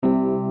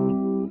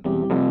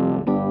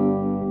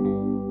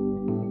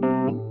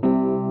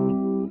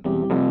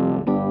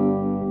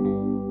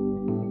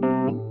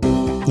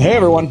Hey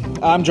everyone,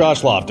 I'm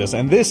Josh Loftus,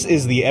 and this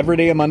is the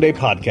Everyday Monday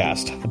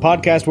podcast, the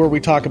podcast where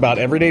we talk about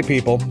everyday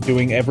people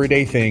doing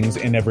everyday things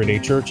in everyday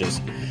churches.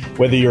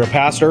 Whether you're a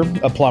pastor,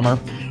 a plumber,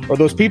 or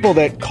those people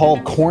that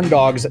call corn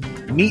dogs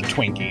meat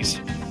Twinkies,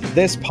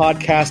 this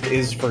podcast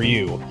is for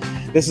you.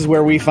 This is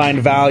where we find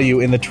value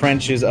in the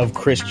trenches of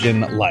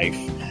Christian life.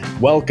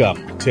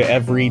 Welcome to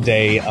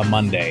Everyday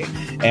Monday.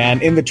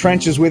 And in the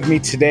trenches with me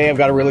today, I've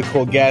got a really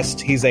cool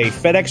guest. He's a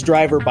FedEx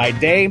driver by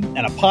day and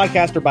a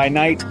podcaster by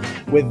night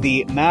with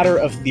the Matter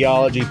of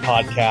Theology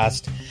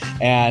podcast.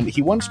 And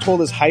he once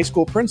told his high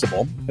school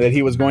principal that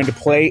he was going to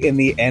play in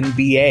the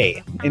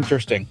NBA.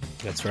 Interesting.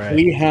 That's right.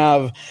 We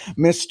have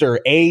Mr.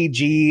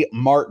 A.G.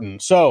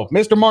 Martin. So,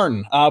 Mr.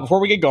 Martin, before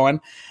we get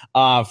going,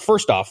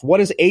 first off, what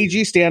does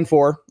A.G. stand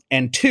for?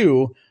 And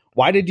two,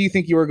 why did you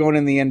think you were going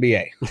in the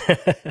NBA?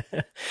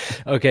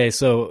 Okay,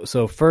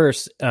 so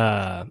first,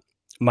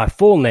 my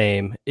full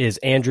name is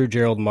Andrew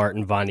Gerald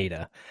Martin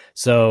Vanita.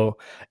 So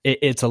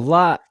it's a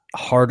lot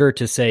harder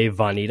to say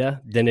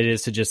Vanita than it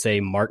is to just say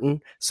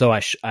Martin. So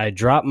I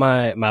dropped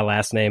my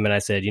last name and I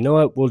said, you know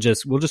what, we'll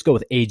just go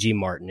with A.G.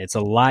 Martin. It's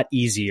a lot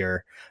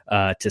easier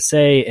to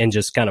say and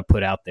just kind of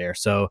put out there.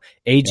 So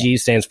A.G.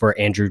 stands for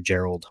Andrew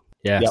Gerald.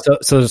 Yeah.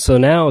 Yep. So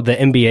now the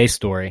NBA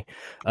story.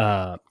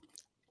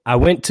 I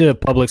went to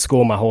public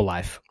school my whole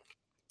life.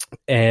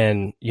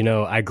 And, you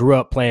know, I grew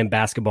up playing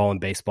basketball and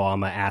baseball.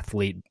 I'm an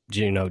athlete,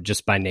 you know,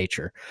 just by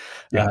nature.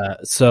 Yeah.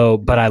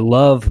 But I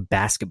love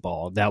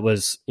basketball. That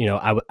was, you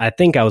know, I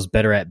think I was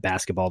better at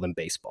basketball than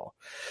baseball.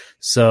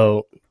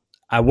 So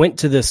I went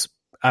to this,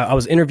 I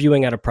was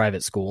interviewing at a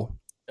private school.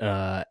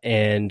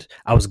 And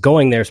I was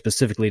going there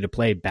specifically to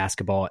play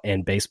basketball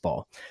and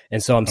baseball.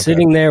 And so I'm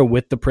sitting there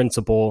with the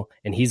principal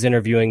and he's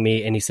interviewing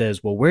me and he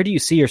says, well, where do you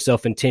see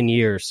yourself in 10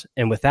 years?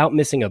 And without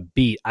missing a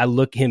beat, I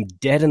look him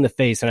dead in the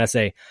face and I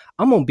say,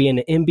 I'm going to be in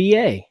the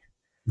NBA.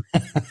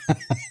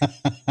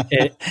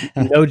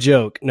 No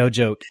joke.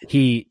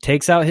 He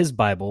takes out his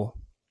Bible,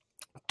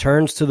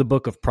 turns to the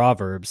book of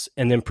Proverbs,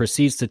 and then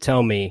proceeds to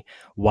tell me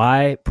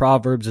why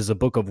Proverbs is a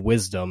book of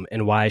wisdom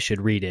and why I should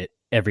read it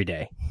every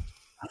day.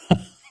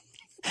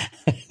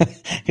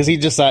 Because he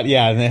just thought,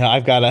 yeah,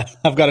 I've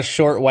got a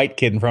short white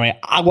kid in front of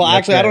me. Well,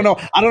 That's actually, right.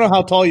 I don't know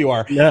how tall you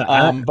are.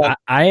 No, but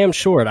I am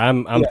short.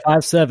 I'm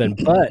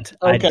 5'7", but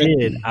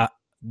okay.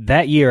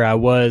 That year I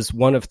was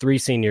one of 3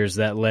 seniors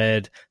that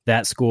led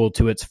that school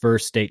to its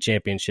first state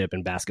championship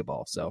in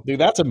basketball. So, dude,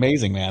 that's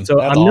amazing, man. So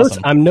that's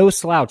awesome. I'm no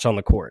slouch on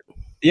the court.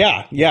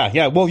 Yeah.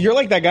 Well, you're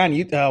like that guy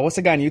on what's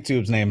the guy on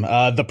YouTube's name?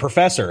 The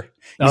Professor.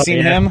 You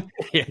seen him?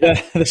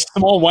 Yeah. The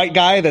small white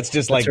guy that's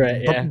just like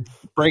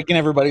breaking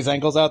everybody's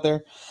ankles out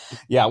there.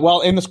 Yeah.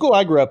 Well, in the school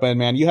I grew up in,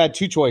 man, you had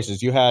 2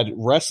 choices. You had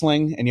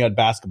wrestling and you had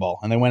basketball,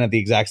 and they went at the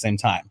exact same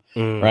time.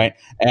 Right.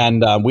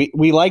 And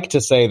we like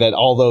to say that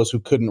all those who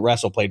couldn't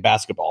wrestle played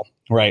basketball.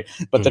 Right.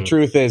 But the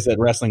truth is that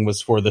wrestling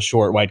was for the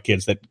short white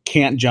kids that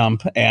can't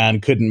jump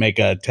and couldn't make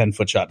a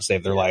 10-foot shot to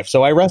save their life.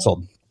 So I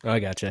wrestled. I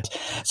gotcha.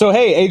 So,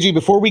 hey, AG,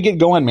 before we get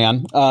going,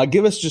 man,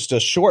 give us just a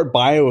short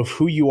bio of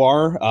who you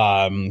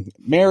are,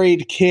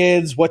 married,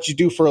 kids, what you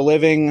do for a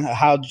living.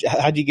 How'd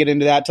you get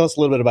into that? Tell us a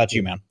little bit about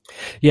you, man.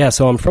 Yeah,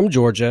 so I'm from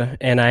Georgia,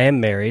 and I am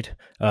married.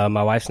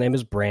 My wife's name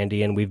is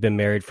Brandy, and we've been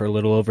married for a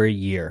little over a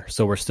year.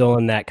 So we're still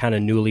in that kind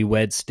of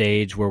newlywed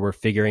stage where we're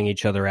figuring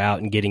each other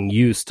out and getting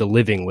used to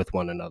living with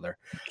one another.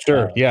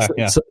 Sure, yeah.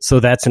 So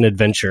that's an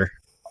adventure.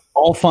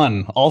 All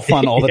fun all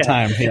the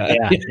time.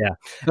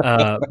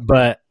 Yeah.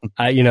 But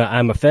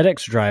I'm a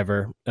FedEx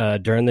driver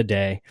during the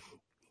day,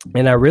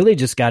 and I really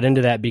just got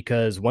into that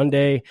because one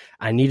day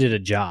I needed a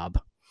job.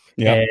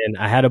 Yeah. And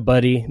I had a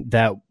buddy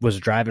that was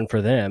driving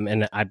for them,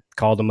 and I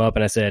called him up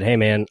and I said, hey,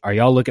 man, are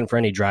y'all looking for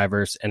any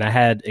drivers? And I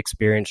had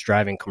experience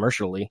driving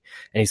commercially.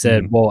 And he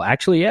said, well,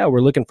 actually, yeah,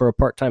 we're looking for a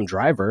part-time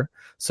driver.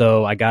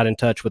 So I got in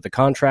touch with the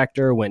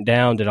contractor, went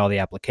down, did all the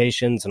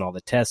applications and all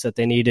the tests that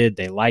they needed.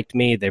 They liked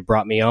me. They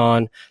brought me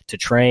on to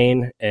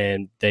train,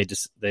 and they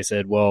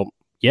said, well,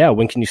 yeah,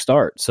 when can you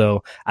start?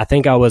 So I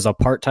think I was a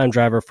part-time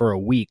driver for a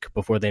week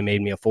before they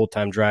made me a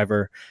full-time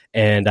driver.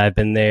 And I've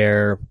been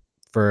there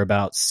for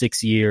about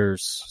 6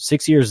 years.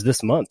 6 years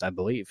this month, I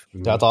believe.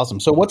 That's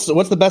awesome. So what's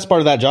the best part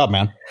of that job,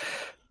 man?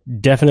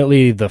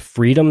 Definitely the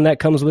freedom that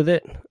comes with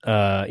it.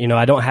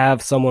 I don't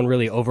have someone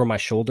really over my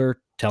shoulder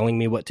telling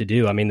me what to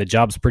do. I mean, the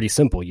job's pretty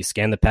simple. You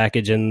scan the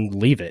package and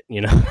leave it,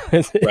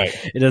 Right.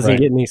 It doesn't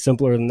get any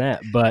simpler than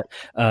that. But,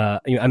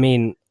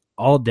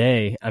 all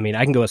day, I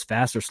can go as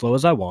fast or slow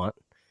as I want.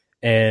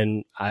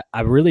 And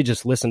I really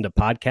just listen to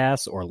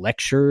podcasts or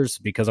lectures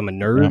because I'm a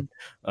nerd.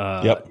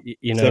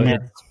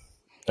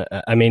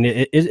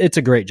 It's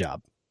a great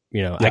job.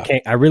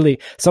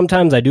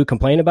 Sometimes I do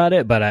complain about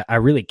it, but I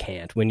really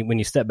can't. When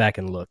you step back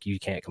and look, you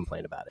can't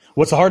complain about it.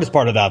 What's the hardest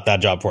part about that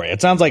job for you? It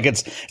sounds like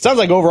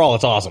overall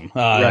it's awesome.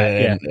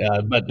 Right,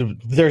 but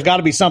there's got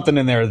to be something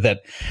in there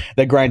that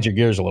grinds your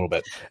gears a little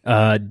bit.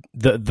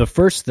 The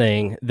first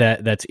thing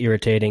that's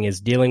irritating is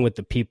dealing with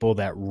the people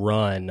that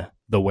run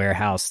the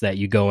warehouse that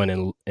you go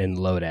in and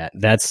load at.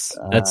 That's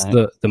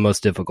the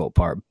most difficult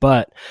part.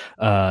 But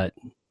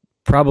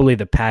probably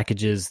the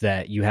packages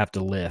that you have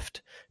to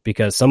lift,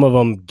 because some of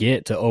them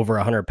get to over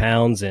 100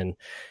 pounds and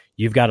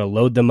you've got to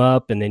load them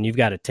up and then you've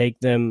got to take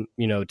them,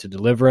 to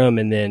deliver them.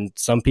 And then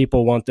some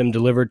people want them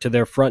delivered to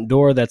their front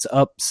door that's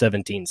up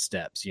 17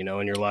 steps, and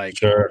you're like,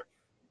 sure.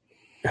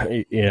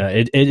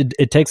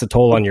 It takes a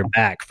toll on your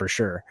back for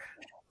sure.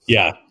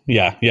 Yeah.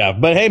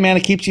 But hey, man,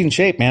 it keeps you in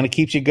shape, man. It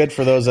keeps you good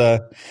for those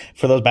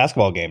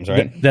basketball games,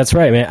 right? That's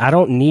right, man. I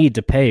don't need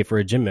to pay for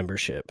a gym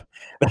membership.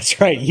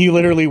 That's right. You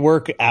literally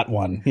work at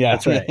one. Yeah,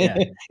 that's right. Yeah.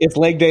 It's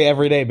leg day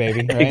every day,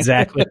 baby. Right?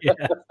 Exactly. Yeah.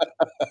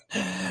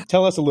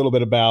 Tell us a little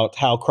bit about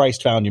how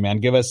Christ found you, man.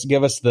 Give us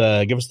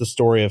the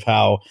story of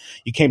how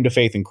you came to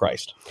faith in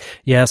Christ.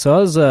 Yeah. So I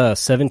was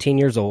 17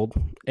 years old,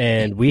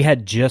 and we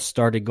had just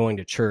started going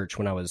to church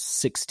when I was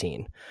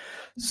 16.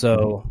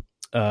 So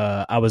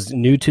I was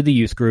new to the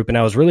youth group, and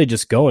I was really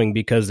just going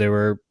because there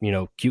were,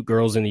 cute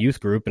girls in the youth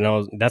group.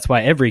 And that's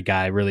why every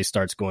guy really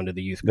starts going to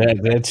the youth group.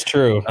 That's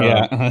true.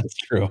 Yeah, that's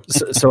true.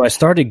 So I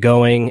started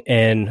going,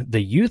 and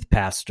the youth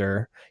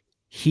pastor,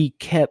 he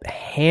kept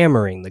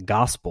hammering the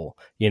gospel,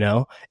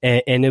 and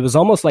it was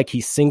almost like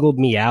he singled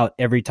me out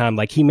every time.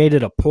 Like he made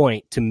it a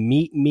point to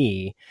meet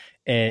me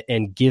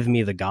and give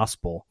me the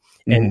gospel.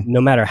 Mm-hmm. And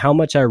no matter how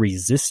much I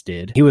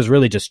resisted, he was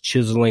really just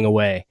chiseling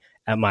away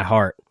at my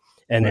heart.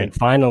 And then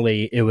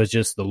finally, it was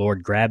just the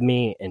Lord grabbed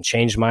me and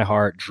changed my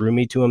heart, drew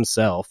me to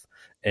himself.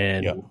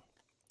 And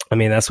I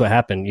mean, that's what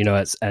happened,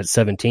 at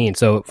 17.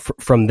 So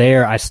from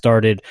there, I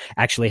started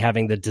actually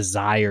having the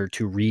desire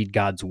to read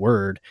God's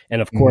word.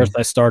 And of course,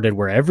 I started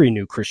where every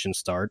new Christian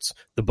starts,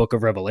 the book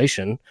of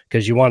Revelation,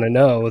 because you want to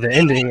know the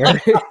ending,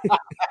 right?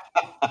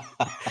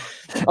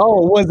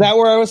 Oh, was that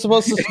where I was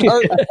supposed to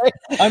start?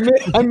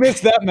 I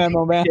missed that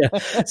memo, man.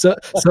 Yeah. So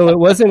it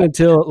wasn't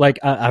until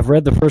I've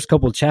read the first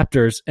couple of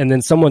chapters, and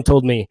then someone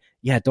told me,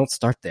 "Yeah, don't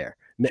start there.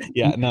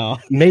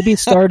 Maybe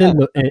start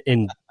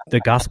in the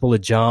Gospel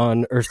of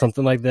John or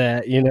something like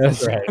that."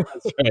 That's right.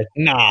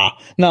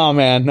 No,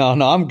 man, no.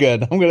 I'm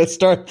good. I'm gonna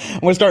start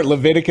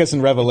Leviticus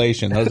and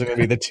Revelation. Those are gonna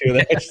be the two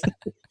there.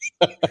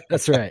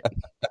 That's right.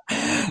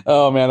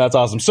 Oh man, that's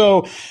awesome.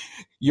 So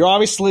you're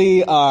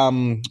obviously.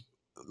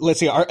 Let's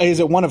see.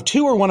 Is it one of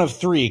two or one of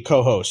three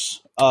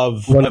co-hosts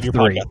of your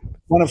podcast?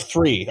 One of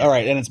three. All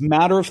right. And it's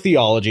Matter of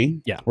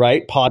Theology. Yeah.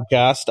 Right.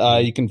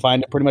 Podcast. You can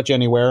find it pretty much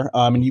anywhere.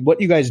 And what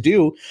you guys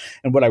do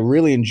and what I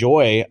really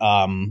enjoy,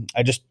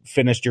 I just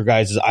finished your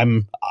guys',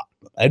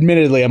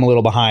 admittedly, I'm a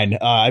little behind.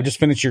 I just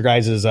finished your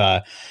guys'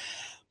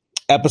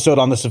 episode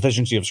on the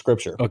sufficiency of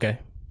Scripture. Okay.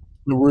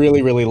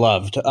 Really, really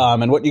loved.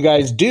 And what you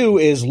guys do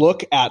is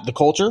look at the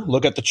culture,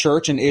 look at the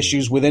church and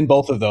issues within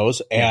both of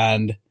those,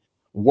 and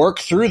work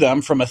through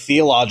them from a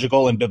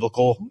theological and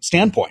biblical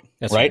standpoint.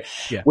 That's right?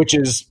 Yeah. Which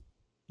is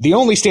the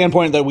only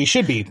standpoint that we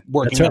should be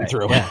working them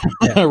through. Yeah.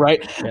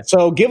 Right. Yeah.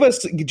 So give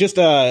us just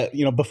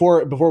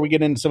before we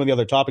get into some of the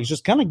other topics,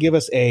 just kind of give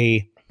us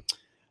just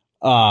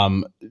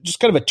kind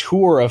of a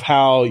tour of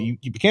how you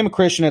became a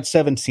Christian at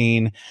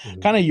 17,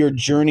 kind of your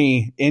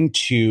journey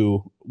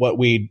into what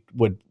we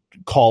would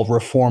call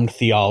Reformed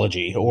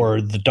theology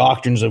or the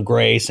doctrines of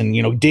grace,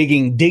 and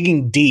digging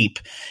deep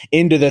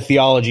into the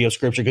theology of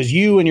Scripture, because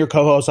you and your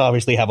co-host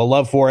obviously have a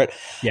love for it.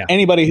 Yeah.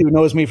 Anybody who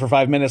knows me for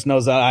 5 minutes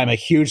knows that I'm a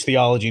huge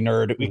theology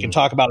nerd. We can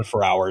talk about it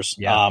for hours.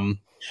 Yeah.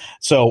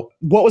 So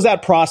what was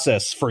that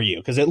process for you?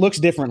 Because it looks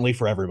differently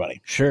for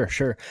everybody. Sure.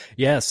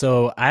 Yeah.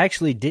 So I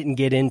actually didn't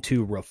get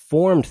into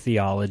Reformed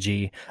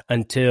theology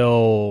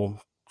until,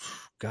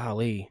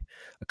 a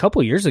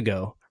couple years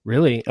ago.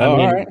 Really,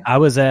 right. I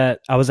was at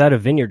a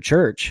Vineyard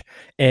Church,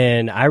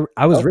 and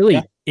I was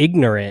really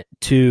ignorant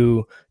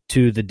to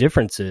the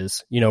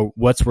differences,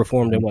 what's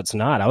Reformed and what's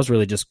not. I was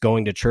really just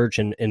going to church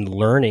and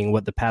learning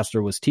what the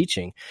pastor was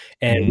teaching.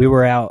 And we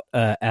were out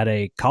at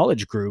a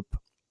college group,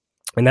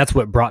 and that's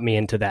what brought me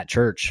into that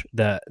church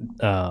that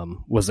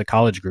was the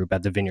college group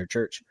at the Vineyard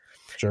Church.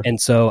 Sure. And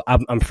so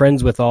I'm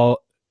friends with all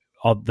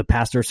the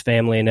pastor's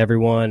family and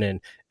everyone,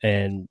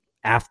 and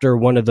after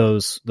one of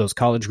those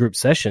college group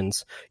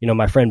sessions,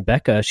 my friend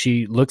Becca,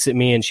 she looks at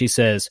me and she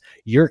says,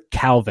 "You're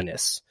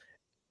Calvinist."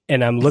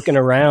 And I'm looking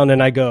around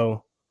and I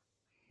go,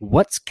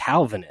 "What's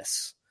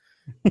Calvinist?"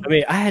 I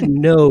mean, I had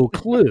no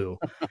clue.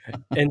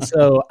 And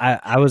so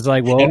I was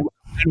like, well, and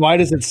why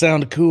does it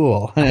sound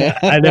cool?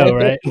 I know,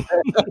 right?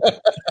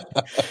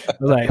 I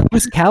was like,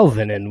 who's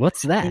Calvin and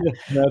what's that?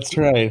 That's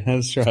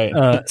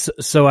right.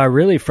 So I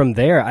really, from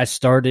there, I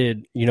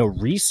started,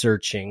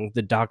 researching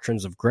the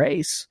doctrines of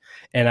grace.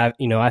 And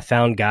I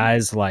found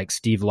guys like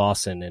Steve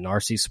Lawson and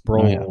R.C.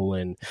 Sproul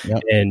and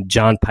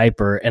John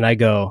Piper. And I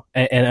go,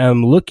 and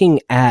I'm looking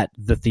at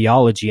the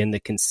theology and the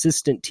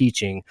consistent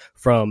teaching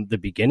from the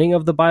beginning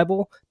of the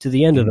Bible to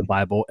the end of the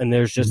Bible. And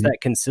there's just that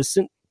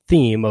consistent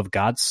theme of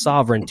God's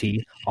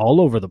sovereignty all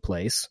over the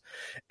place.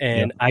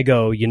 And I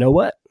go, you know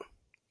what?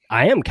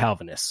 I am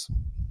Calvinist.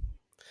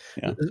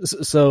 Yeah.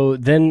 So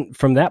then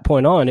from that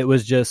point on, it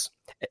was just,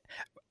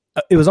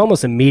 it was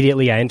almost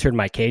immediately I entered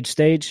my cage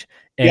stage.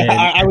 And,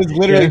 yeah, I was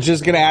literally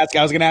just going to ask.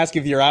 I was going to ask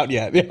if you're out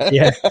yet.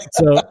 Yeah.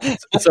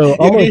 So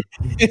almost,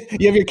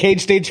 you have your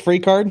cage stage free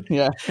card.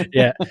 Yeah.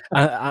 Yeah.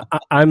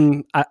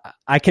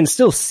 I can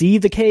still see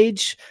the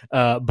cage,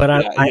 but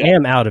I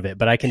am out of it.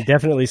 But I can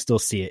definitely still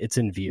see it. It's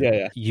in view.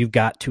 Yeah. You've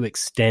got to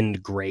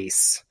extend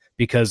grace,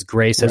 because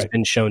grace has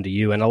been shown to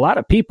you, and a lot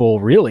of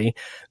people really,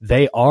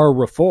 they are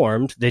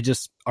reformed. They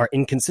just are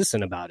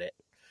inconsistent about it.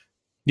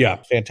 Yeah.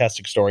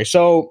 Fantastic story.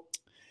 So,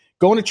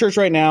 going to church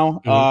right now,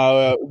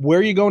 where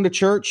are you going to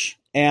church,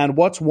 and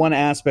what's one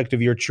aspect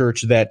of your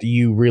church that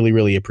you really,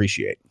 really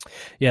appreciate?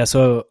 Yeah,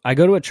 so I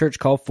go to a church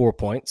called 4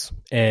 Points,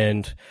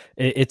 and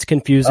it's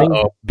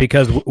confusing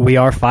because we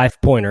are 5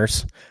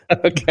 pointers.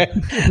 Okay,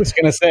 I was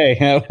going to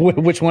say,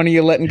 which one are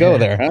you letting go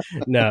there? Huh?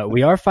 No,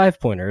 we are 5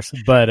 pointers,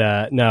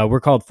 but no, we're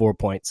called 4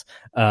 Points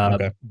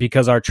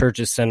because our church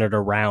is centered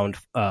around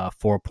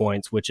 4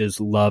 points, which is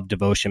love,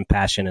 devotion,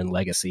 passion, and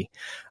legacy.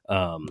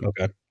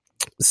 Okay.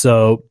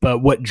 So, but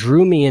what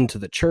drew me into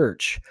the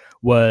church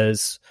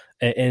was,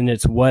 and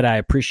it's what I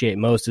appreciate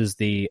most, is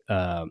the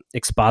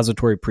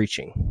expository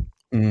preaching,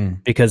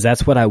 because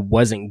that's what I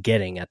wasn't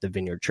getting at the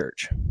Vineyard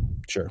Church.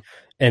 Sure.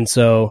 And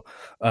so,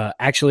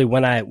 actually,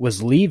 when I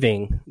was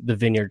leaving the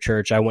Vineyard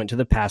Church, I went to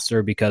the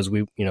pastor because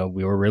we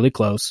were really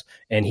close,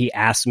 and he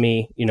asked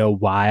me,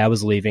 why I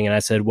was leaving, and I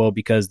said, well,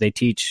 because they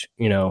teach,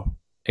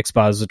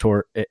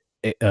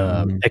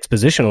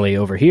 expositionally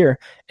over here,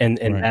 and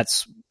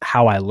that's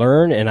how I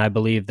learn, and I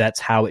believe that's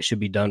how it should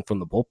be done from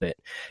the pulpit.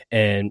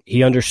 And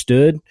he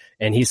understood,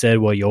 and he said,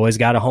 well, you always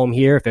got a home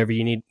here if ever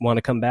you want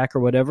to come back or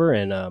whatever.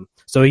 And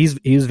so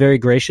he was very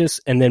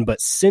gracious. And then,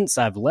 but since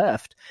I've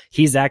left,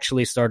 he's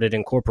actually started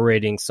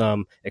incorporating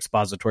some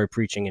expository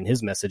preaching in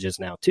his messages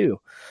now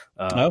too,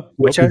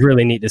 which is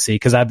really neat to see,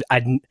 because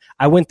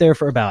I went there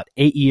for about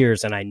 8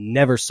 years and I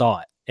never saw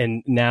it.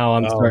 And now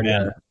I'm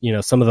starting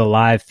to, some of the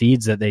live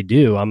feeds that they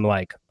do, I'm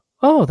like,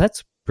 oh,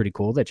 that's pretty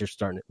cool that you're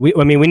starting. We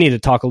need to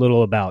talk a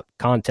little about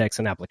context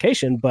and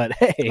application, but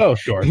hey,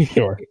 sure,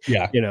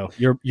 yeah,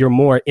 you're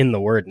more in the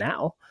word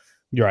now.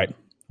 You're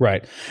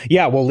right,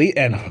 yeah. Well,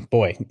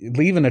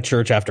 leaving a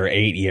church after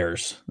 8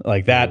 years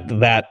like that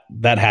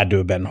had to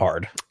have been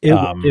hard.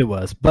 It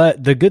was,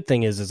 but the good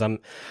thing is I'm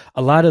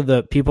a lot of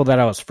the people that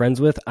I was friends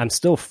with, I'm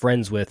still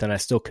friends with, and I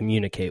still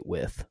communicate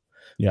with.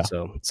 Yeah.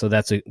 So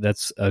that's a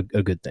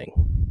good thing.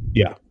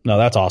 Yeah. No,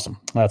 that's awesome.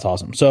 That's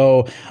awesome.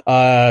 So,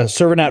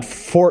 serving at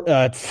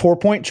 4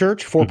 Point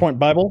Church, 4 Point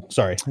Bible.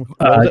 Sorry.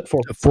 What was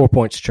it? 4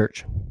 Points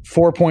Church.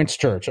 4 Points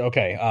Church.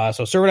 Okay.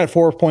 So serving at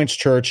 4 Points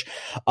Church.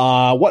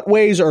 What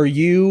ways are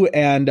you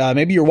and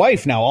maybe your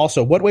wife now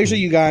also, what ways are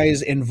you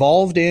guys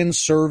involved in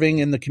serving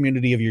in the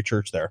community of your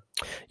church there?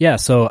 Yeah.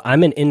 So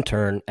I'm an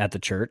intern at the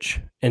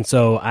church. And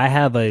so I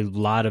have a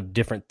lot of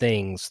different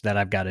things that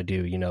I've got to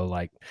do,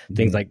 like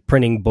things like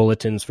printing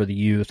bulletins for the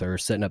youth or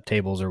setting up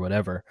tables or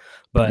whatever.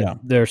 But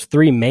there's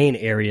 3 main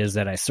areas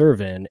that I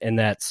serve in, and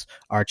that's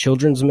our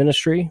children's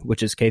ministry,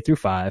 which is K through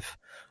 5.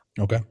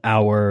 Okay.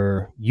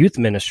 Our youth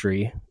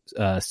ministry,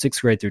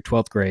 6th grade through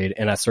 12th grade,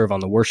 and I serve on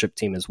the worship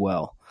team as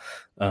well.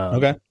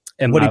 Okay.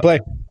 And what do you play?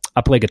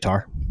 I play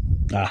guitar.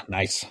 Ah,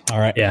 nice. All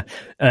right. Yeah.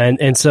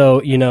 And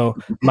so,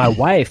 my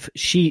wife,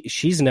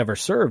 she's never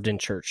served in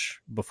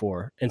church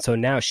before. And so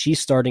now she's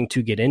starting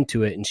to get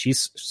into it, and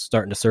she's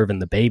starting to serve in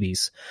the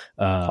babies.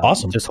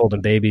 Awesome. Just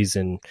holding babies.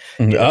 And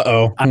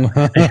uh-oh.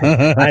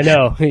 I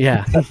know.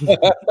 Yeah.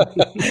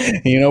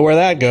 You know where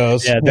that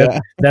goes. Yeah.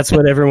 That's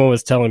what everyone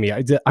was telling me.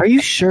 Are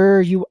you sure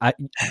and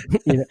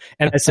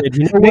I said,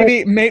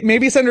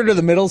 maybe send her to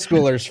the middle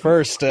schoolers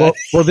first.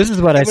 Well, this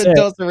is what I said.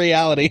 Tell us the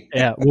reality.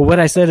 Yeah. Well, what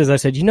I said is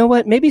you know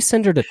what? Maybe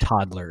send her to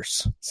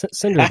toddlers.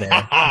 Send her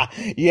there.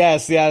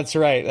 Yes. Yeah, that's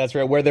right. That's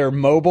right. Where they're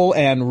mobile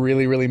and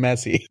really, really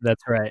messy.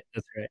 That's right.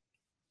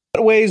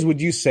 What ways would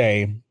you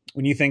say,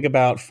 when you think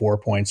about 4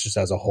 Points just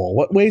as a whole,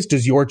 what ways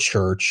does your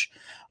church,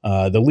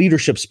 the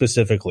leadership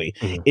specifically,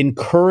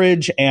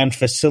 encourage and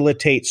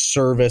facilitate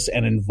service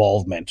and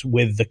involvement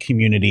with the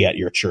community at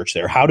your church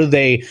there? How do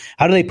they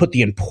put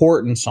the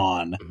importance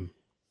on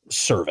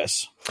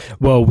service?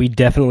 Well, we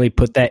definitely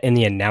put that in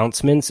the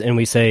announcements, and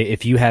we say,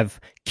 if you have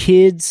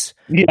kids,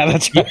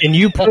 that's right, and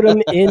you put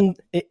them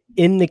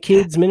in the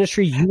kids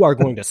ministry, you are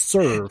going to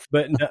serve.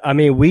 But I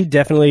mean, we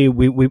definitely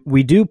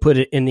we do put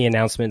it in the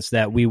announcements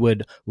that we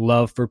would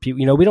love for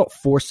people. We don't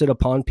force it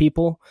upon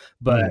people,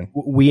 but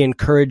we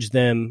encourage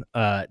them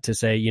to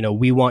say,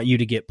 we want you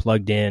to get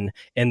plugged in,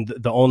 and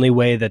the only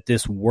way that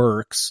this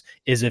works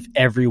is if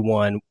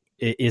everyone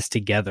is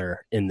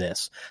together in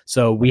this.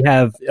 So we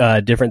have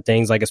different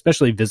things, like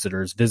especially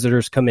visitors.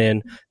 Visitors come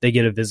in, they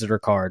get a visitor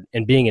card,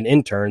 and being an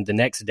intern, the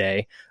next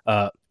day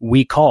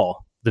we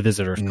call the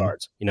visitors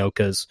cards,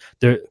 because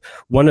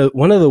one of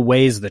the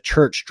ways the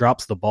church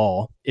drops the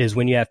ball is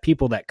when you have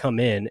people that come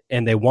in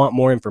and they want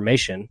more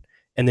information,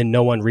 and then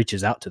no one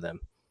reaches out to them.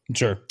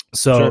 Sure.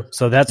 So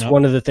that's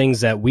one of the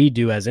things that we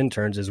do as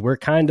interns is we're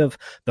kind of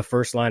the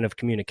first line of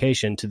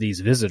communication to these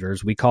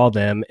visitors. We call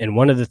them. And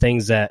one of the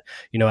things that,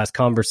 as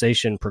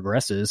conversation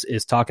progresses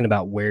is talking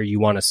about where you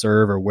want to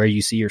serve or where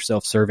you see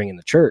yourself serving in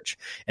the church.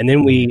 And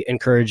then we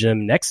encourage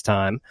them next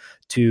time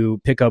to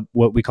pick up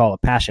what we call a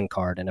passion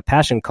card. And a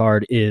passion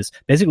card is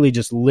basically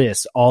just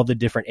lists all the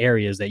different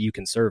areas that you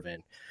can serve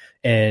in.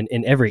 And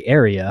in every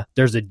area,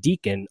 there's a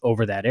deacon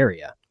over that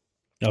area.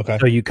 Okay.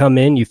 So you come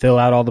in, you fill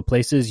out all the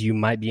places you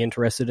might be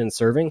interested in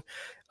serving.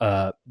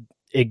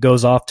 It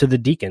goes off to the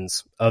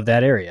deacons of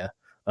that area.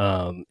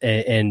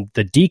 And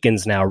the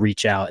deacons now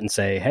reach out and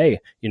say, hey,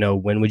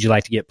 when would you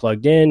like to get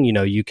plugged in?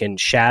 You can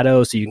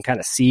shadow so you can kind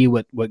of see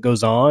what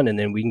goes on, and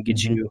then we can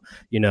get you,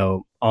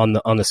 on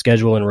the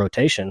schedule and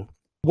rotation.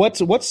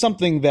 What's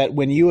something that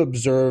when you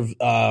observe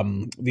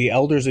the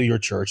elders of your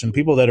church and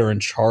people that are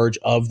in charge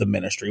of the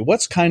ministry,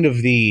 what's kind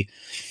of the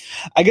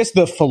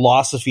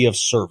philosophy of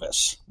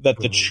service that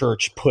the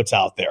church puts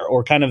out there,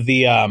 or kind of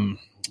the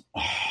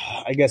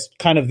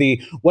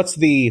what's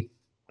the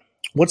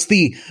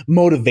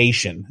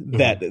motivation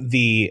that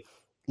the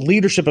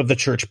leadership of the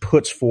church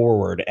puts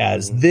forward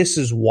as this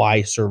is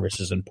why service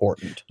is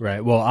important?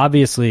 Right. Well,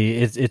 obviously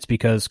it's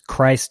because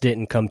Christ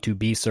didn't come to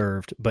be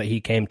served, but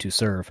he came to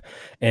serve.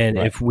 And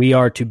if we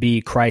are to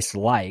be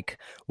Christ-like,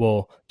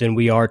 well, then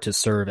we are to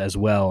serve as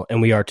well.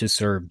 And we are to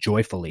serve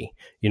joyfully,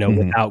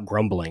 without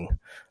grumbling.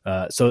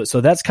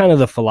 So that's kind of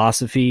the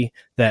philosophy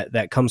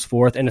that comes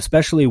forth, and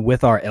especially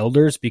with our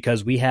elders,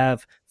 because we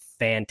have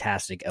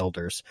fantastic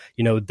elders.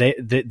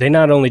 They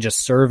not only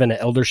just serve in an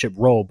eldership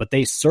role, but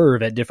they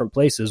serve at different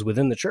places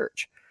within the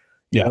church.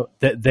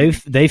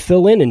 They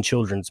fill in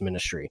children's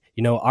ministry.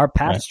 Our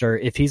pastor,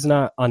 if he's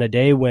not on a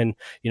day when,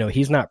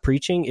 he's not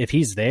preaching, if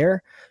he's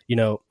there,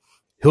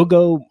 he'll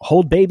go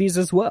hold babies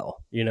as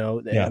well.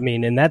 I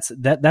mean, and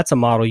that's a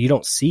model you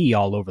don't see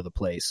all over the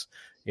place,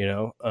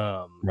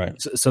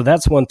 So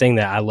that's one thing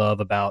that I love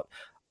about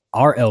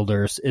our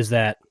elders is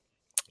that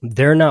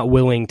they're not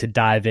willing to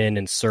dive in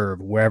and serve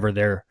wherever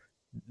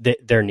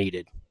they're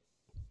needed.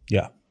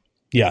 Yeah.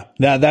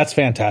 That's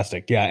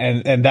fantastic. Yeah.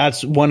 And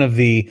that's one of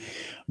the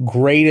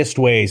greatest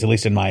ways, at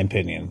least in my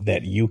opinion,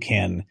 that you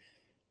can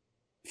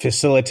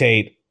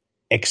facilitate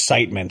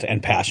excitement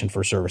and passion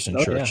for service in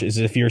church is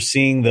if you're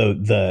seeing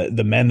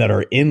the men that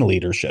are in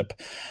leadership,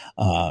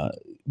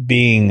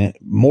 being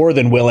more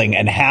than willing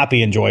and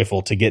happy and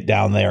joyful to get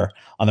down there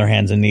on their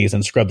hands and knees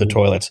and scrub the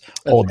toilets,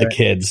 hold the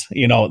kids,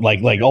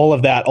 like all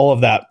of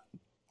that.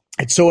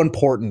 It's so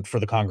important for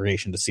the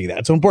congregation to see that.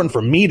 It's so important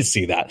for me to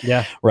see that.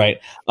 Yeah. Right.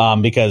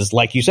 Because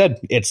like you said,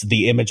 it's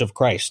the image of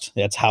Christ.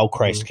 That's how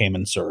Christ came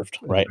and served.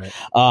 Right.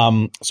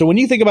 So when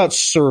you think about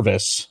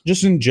service,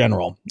 just in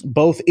general,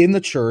 both in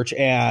the church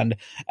and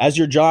as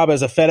your job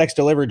as a FedEx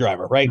delivery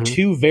driver, right?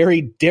 Two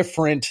very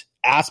different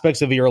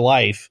aspects of your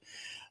life,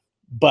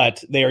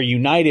 but they are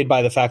united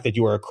by the fact that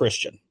you are a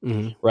Christian,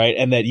 right?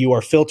 And that you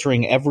are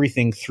filtering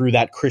everything through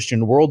that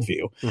Christian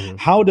worldview.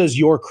 How does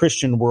your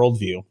Christian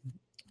worldview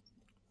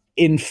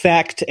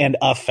infect and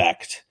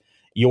affect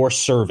your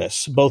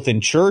service, both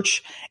in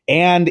church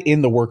and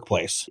in the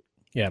workplace?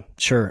 Yeah,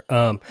 sure.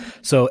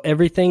 So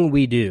everything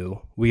we do,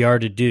 we are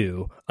to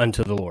do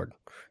unto the Lord.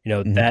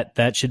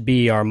 That should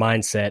be our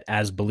mindset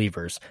as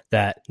believers,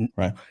 that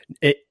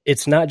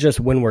it's not just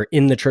when we're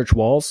in the church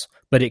walls,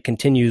 but it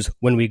continues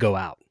when we go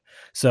out.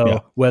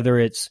 So whether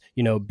it's,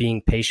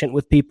 being patient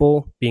with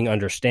people, being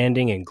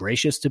understanding and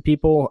gracious to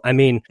people, I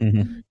mean,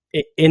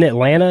 in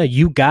Atlanta,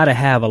 you got to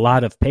have a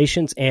lot of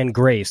patience and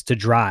grace to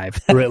drive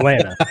through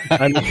Atlanta.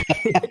 I mean,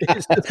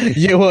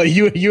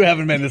 you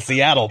haven't been to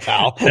Seattle,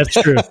 pal. That's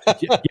true.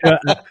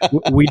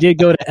 We did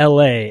go to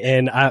LA,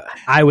 and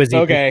I was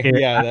scared.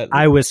 Yeah,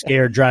 I was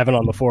scared driving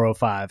on the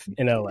 405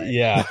 in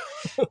LA.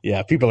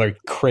 Yeah, people are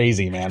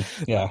crazy, man.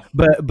 Yeah,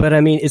 but I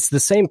mean, it's the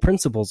same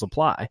principles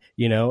apply.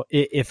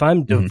 If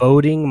I'm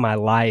devoting my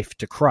life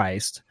to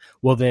Christ,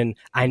 well, then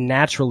I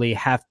naturally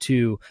have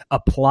to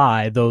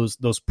apply those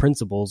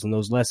principles and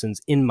those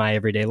lessons in my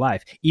everyday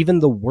life. Even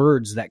the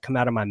words that come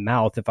out of my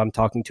mouth, if I'm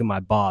talking to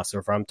my boss or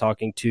if I'm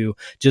talking to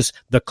just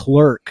the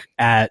clerk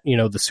at,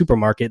 the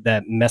supermarket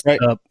that messed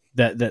up,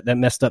 that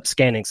messed up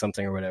scanning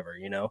something or whatever,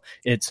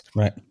 it's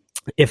right.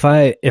 If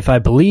I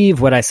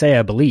believe what I say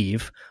I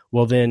believe,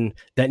 well, then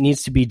that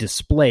needs to be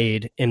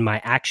displayed in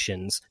my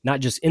actions, not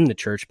just in the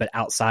church, but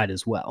outside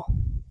as well.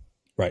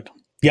 Right.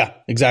 Yeah,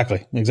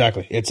 exactly.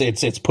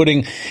 It's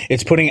putting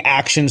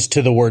actions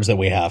to the words that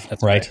we have.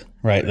 That's right.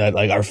 That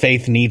like our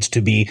faith needs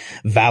to be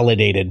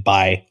validated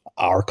by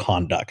our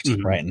conduct,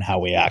 right, and how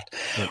we act.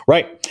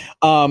 Right.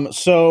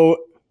 So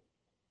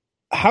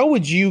how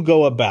would you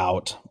go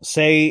about,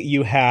 say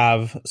you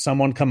have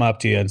someone come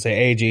up to you and say,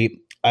 "Hey,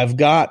 G, I've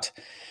got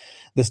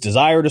this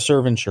desire to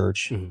serve in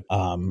church.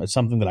 It's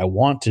something that I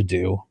want to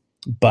do,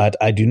 but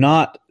I do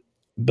not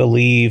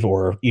believe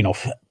or,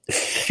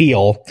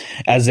 feel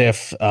as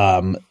if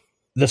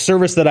the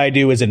service that I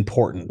do is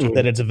important,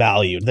 that it's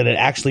valued, that it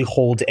actually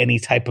holds any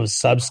type of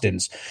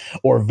substance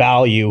or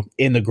value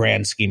in the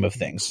grand scheme of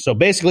things. So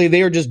basically,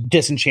 they are just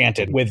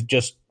disenchanted with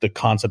just the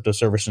concept of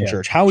service in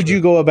church. How would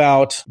you go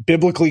about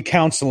biblically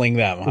counseling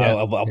them?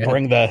 I'll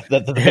bring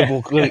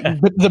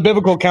the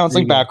biblical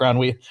counseling background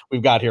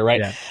we've got here, right?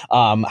 Yeah.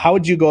 How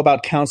would you go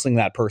about counseling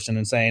that person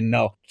and saying,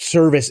 no,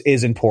 service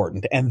is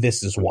important, and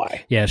this is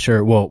why? Yeah,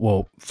 sure.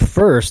 Well,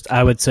 first,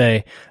 I would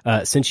say,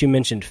 since you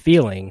mentioned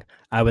feeling,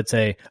 I would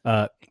say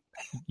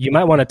you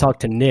might want to talk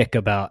to Nick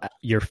about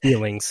your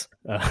feelings.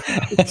 But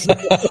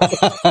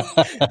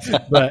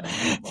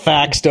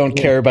facts don't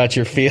care about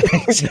your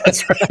feelings.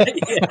 That's right.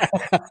 Yeah.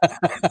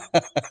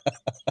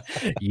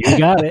 You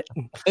got it.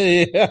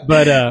 Yeah,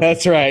 but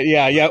that's right.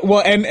 Yeah.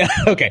 Well, and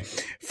okay,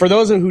 for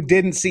those who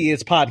didn't see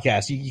his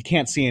podcast, you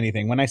can't see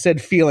anything. When I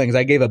said feelings,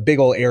 I gave a big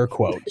old air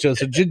quote.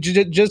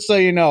 Just so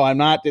you know, I'm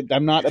not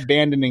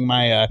abandoning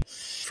my.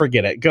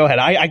 Forget it. Go ahead.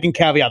 I can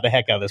caveat the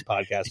heck out of this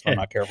podcast if I'm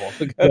not careful.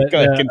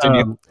 Go ahead,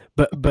 continue.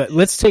 But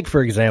let's take,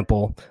 for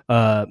example,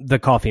 the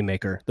coffee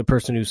maker, the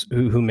person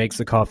who makes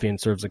the coffee and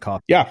serves the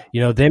coffee. Yeah.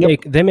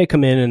 They may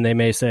come in and they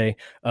may say,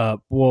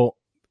 well,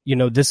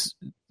 this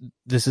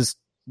is,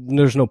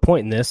 there's no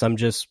point in this. I'm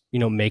just,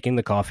 making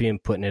the coffee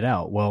and putting it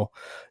out. Well,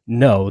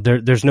 no,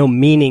 there's no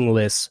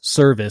meaningless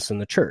service in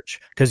the church,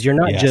 because you're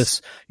not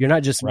just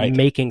right.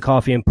 making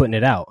coffee and putting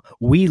it out.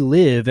 We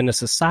live in a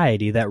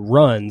society that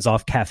runs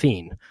off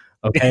caffeine.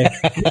 Okay.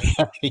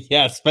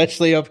 Yeah,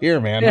 especially up here,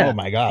 man. Yeah. Oh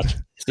my gosh.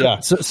 Yeah.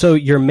 So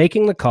you're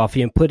making the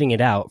coffee and putting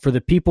it out for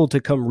the people to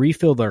come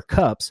refill their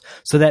cups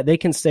so that they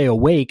can stay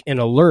awake and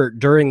alert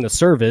during the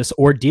service,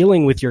 or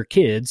dealing with your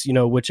kids,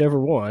 whichever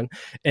one.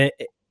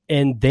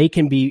 And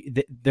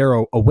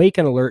they're awake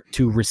and alert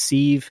to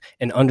receive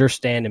and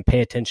understand and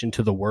pay attention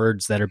to the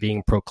words that are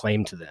being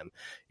proclaimed to them.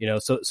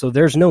 So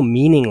there's no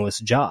meaningless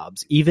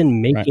jobs. Even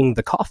making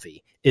the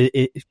coffee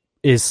it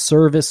is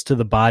service to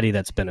the body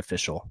that's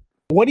beneficial.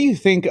 What do you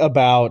think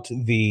about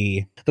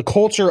the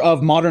culture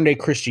of modern day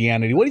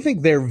Christianity? What do you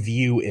think their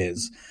view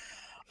is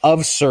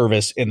of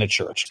service in the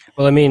church?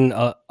 Well, I mean,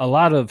 a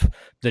lot of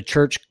the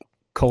church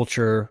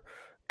culture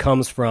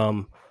comes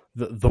from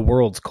the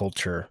world's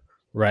culture,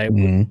 right?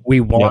 Mm-hmm. We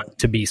want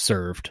to be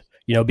served,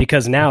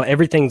 because now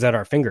everything's at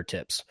our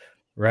fingertips,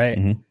 right?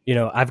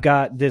 Mm-hmm. I've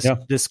got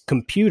this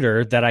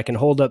computer that I can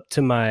hold up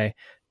to my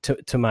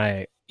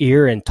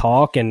ear and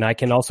talk, and I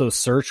can also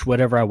search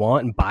whatever I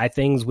want and buy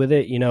things with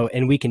it,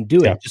 and we can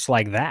do it just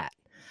like that,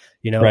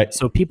 Right.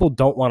 So people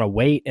don't want to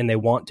wait, and they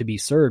want to be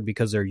served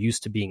because they're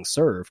used to being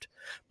served.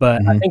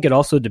 But I think it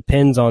also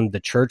depends on the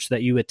church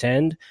that you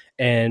attend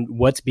and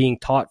what's being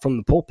taught from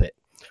the pulpit.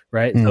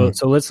 Right. Mm-hmm.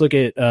 So let's look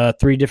at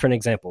 3 different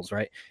examples,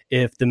 right?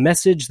 If the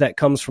message that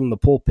comes from the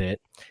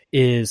pulpit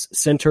is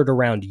centered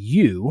around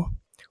you,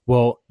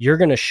 well, you're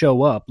going to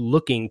show up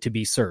looking to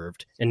be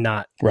served and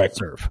not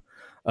serve.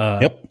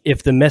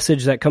 If the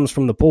message that comes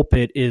from the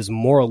pulpit is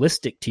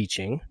moralistic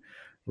teaching,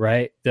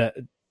 right?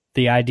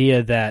 The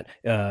idea that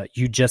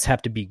you just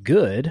have to be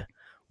good.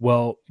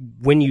 Well,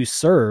 when you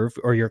serve,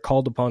 or you're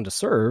called upon to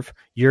serve,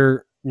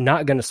 you're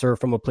not going to serve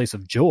from a place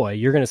of joy.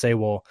 You're going to say,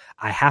 well,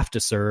 I have to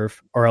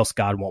serve or else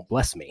God won't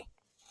bless me.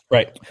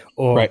 Right.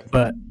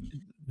 But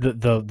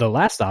the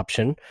last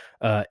option,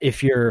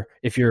 if your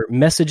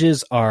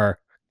messages are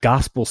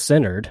gospel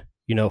centered,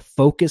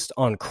 focused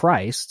on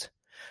Christ,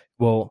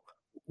 well,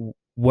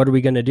 what are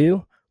we going to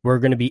do? We're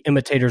going to be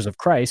imitators of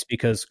Christ,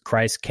 because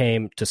Christ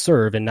came to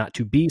serve and not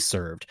to be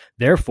served.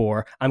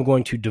 Therefore, I'm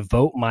going to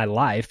devote my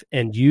life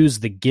and use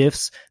the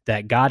gifts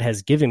that God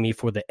has given me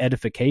for the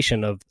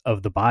edification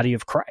of the body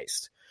of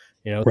Christ.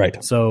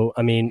 Right. So,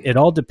 I mean, it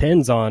all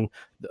depends on,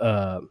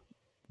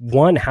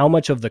 one, how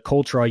much of the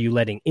culture are you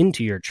letting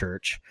into your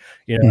church,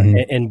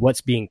 and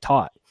what's being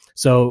taught.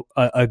 So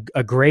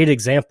a great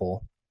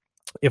example,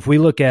 if we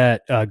look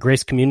at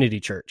Grace Community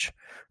Church,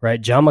 right?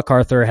 John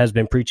MacArthur has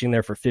been preaching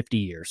there for 50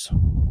 years.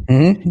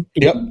 Mm-hmm.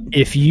 Yep.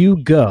 If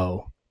you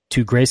go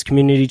to Grace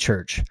Community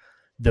Church,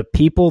 the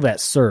people that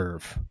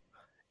serve,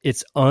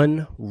 it's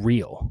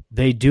unreal.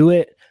 They do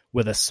it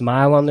with a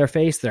smile on their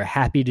face. They're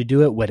happy to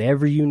do it,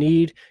 whatever you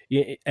need.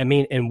 I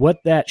mean, and what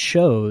that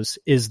shows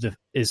is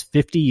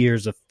 50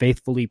 years of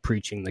faithfully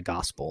preaching the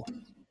gospel.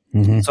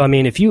 Mm-hmm. So, I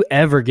mean, if you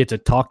ever get to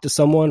talk to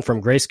someone from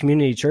Grace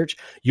Community Church,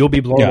 you'll be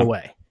blown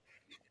away.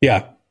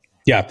 Yeah.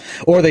 Yeah.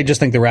 Or they just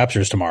think the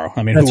rapture is tomorrow.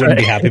 I mean, who wouldn't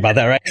be happy about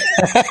that, right?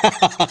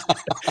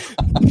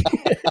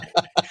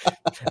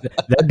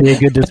 That'd be a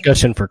good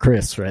discussion for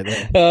Chris right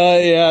there.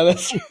 Yeah,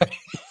 that's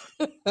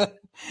right.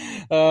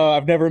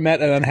 I've never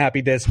met an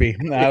unhappy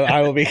Disby. I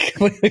will be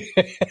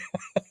completely...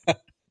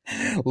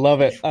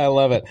 Love it. I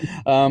love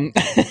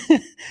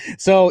it.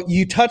 So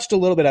you touched a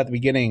little bit at the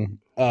beginning,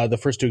 the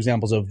first 2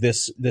 examples of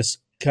this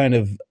kind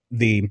of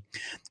the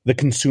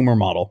consumer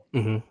model.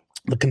 Mm-hmm.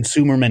 The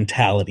consumer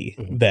mentality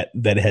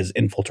that has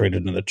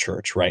infiltrated into the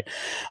church, right?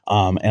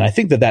 And I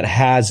think that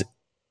has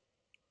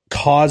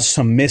caused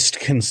some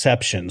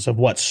misconceptions of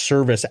what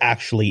service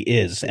actually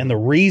is, and the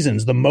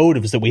reasons, the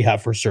motives that we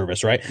have for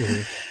service, right?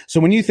 Mm-hmm. So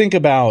when you think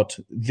about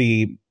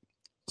the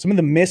some of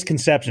the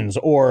misconceptions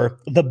or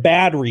the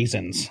bad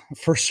reasons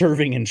for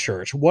serving in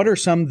church. What are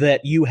some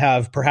that you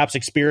have perhaps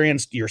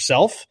experienced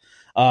yourself,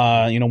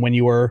 when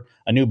you were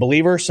a new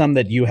believer, some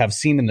that you have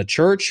seen in the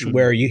church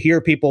where you hear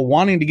people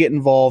wanting to get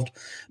involved,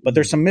 but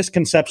there's some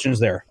misconceptions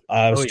there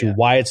as to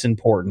why it's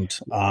important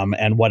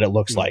and what it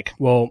looks like?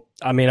 Well,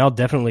 I mean, I'll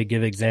definitely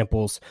give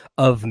examples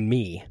of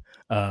me.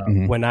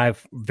 When I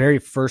very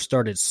first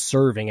started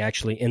serving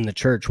actually in the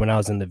church, when I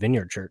was in the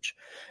Vineyard Church.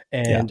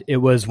 And it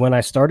was when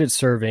I started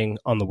serving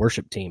on the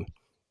worship team.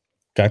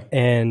 Okay.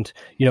 And,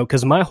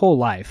 because my whole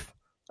life,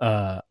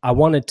 I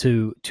wanted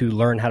to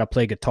learn how to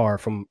play guitar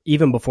from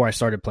even before I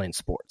started playing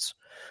sports.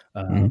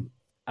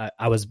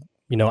 I was,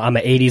 I'm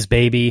an 80s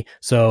baby.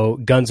 So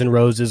Guns N'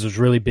 Roses was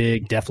really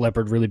big, Def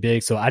Leppard really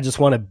big. So I just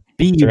want to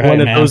be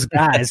one of those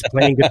guys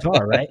playing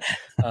guitar, right?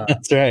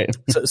 That's right.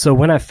 So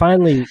when I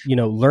finally,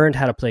 learned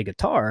how to play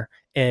guitar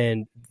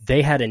and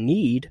they had a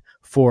need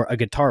for a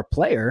guitar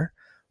player,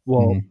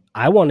 well,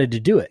 I wanted to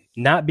do it,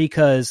 not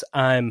because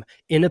I'm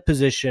in a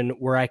position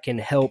where I can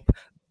help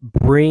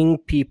bring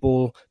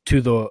people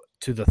to the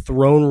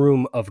throne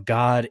room of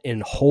God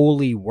in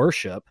holy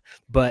worship,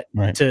 but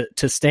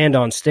to stand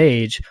on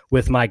stage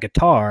with my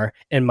guitar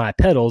and my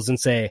pedals and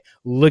say,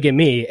 look at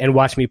me and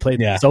watch me play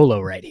the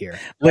solo right here.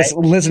 Right?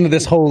 Listen to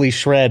this holy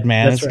shred,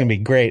 man. It's going to be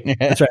great.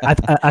 That's right.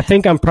 I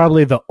think I'm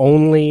probably the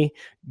only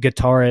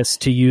guitarist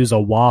to use a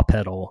wah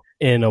pedal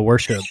in a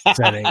worship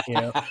setting.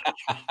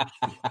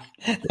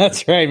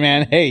 That's right,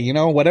 man. Hey,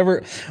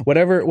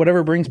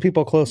 whatever brings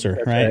people closer,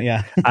 right?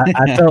 Yeah.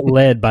 I felt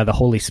led by the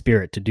Holy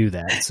Spirit to do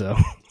that. So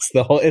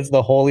it's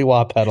the holy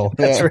wah pedal.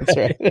 That's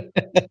right.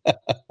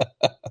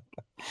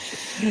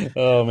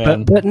 Oh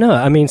man. But no,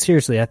 I mean,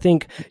 seriously, I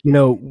think,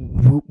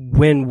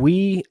 when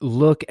we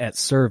look at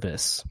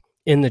service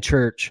in the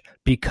church,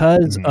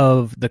 because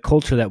of the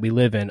culture that we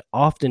live in,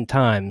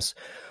 oftentimes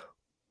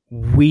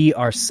we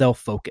are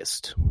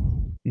self-focused.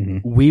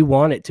 We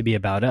want it to be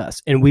about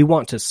us, and we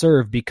want to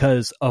serve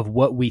because of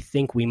what we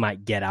think we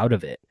might get out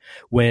of it.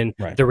 When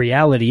the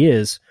reality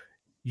is,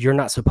 you're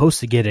not supposed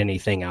to get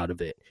anything out of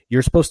it.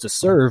 You're supposed to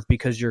serve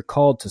because you're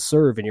called to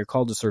serve, and you're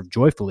called to serve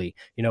joyfully.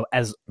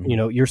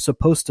 You're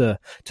supposed to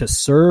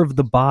serve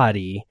the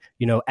body,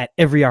 at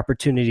every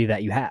opportunity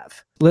that you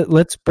have.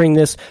 Let's bring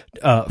this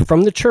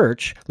from the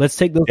church. Let's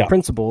take those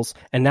principles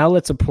and now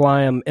let's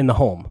apply them in the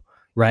home.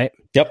 Right.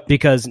 Yep.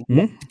 Because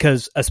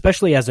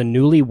especially as a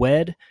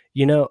newlywed,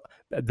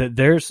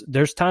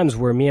 there's times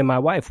where me and my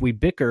wife, we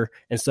bicker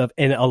and stuff.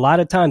 And a lot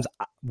of times,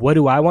 what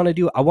do I want to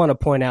do? I want to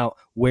point out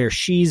where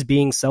she's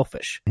being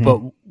selfish, but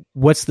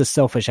what's the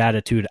selfish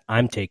attitude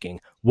I'm taking?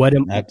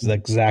 That's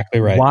exactly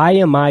right. Why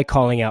am I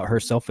calling out her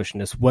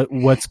selfishness?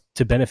 What's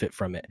to benefit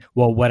from it?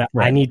 Well,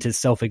 I need to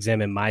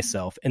self-examine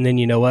myself. And then,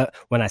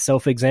 when I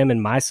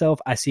self-examine myself,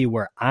 I see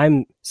where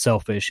I'm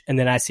selfish. And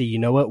then I see,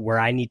 where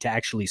I need to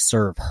actually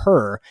serve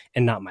her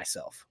and not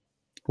myself.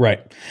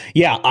 Right.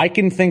 Yeah. I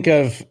can think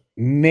of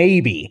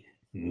maybe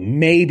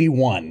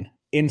one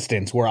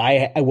instance where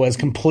I was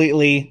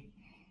completely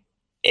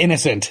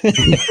innocent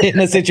in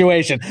a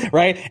situation,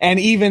 right? And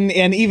even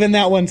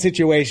that one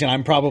situation,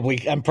 I'm probably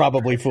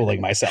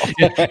fooling myself.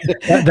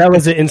 That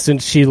was the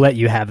instance she let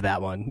you have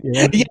that one.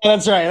 Yeah,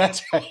 that's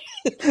right.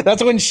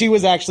 That's when she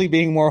was actually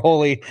being more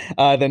holy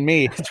than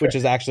me, which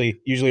is actually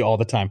usually all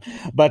the time.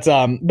 But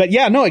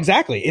yeah, no,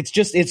 exactly. It's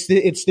just it's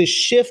this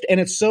shift, and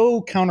it's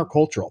so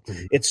countercultural.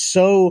 It's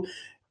so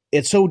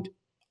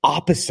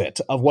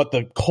opposite of what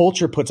the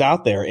culture puts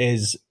out there,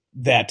 is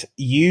that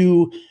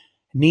you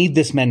need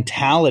this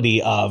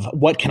mentality of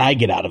what can I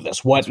get out of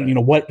this? What's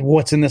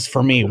in this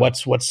for me?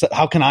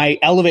 How can I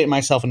elevate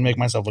myself and make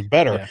myself look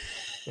better?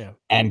 Yeah.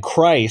 And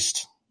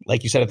Christ,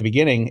 like you said at the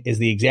beginning, is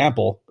the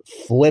example,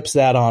 flips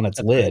that on its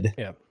lid. Right.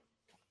 Yeah.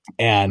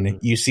 And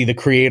you see the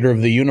creator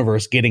of the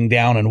universe getting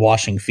down and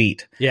washing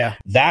feet. Yeah.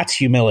 That's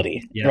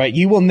humility, right?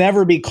 You will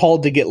never be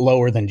called to get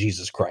lower than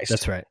Jesus Christ.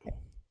 That's right.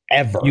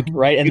 Ever,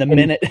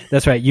 right?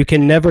 That's right. You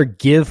can never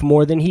give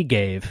more than he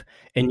gave,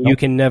 and you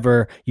can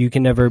never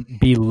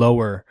be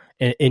lower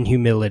in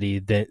humility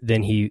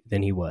than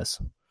he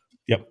was.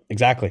 Yep,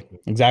 exactly.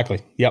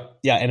 Yep,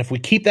 yeah. And if we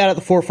keep that at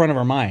the forefront of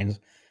our minds,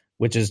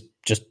 which is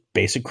just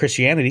basic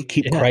Christianity,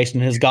 keep Christ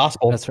and his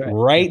gospel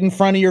right in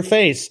front of your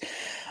face,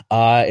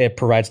 it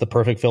provides the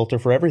perfect filter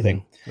for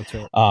everything. That's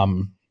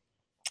right.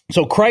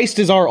 So Christ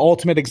is our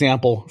ultimate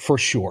example for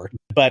sure,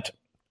 but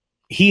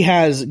he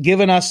has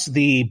given us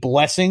the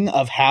blessing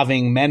of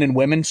having men and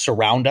women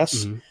surround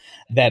us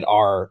that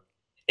are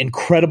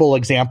incredible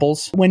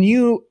examples. When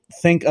you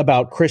think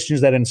about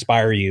Christians that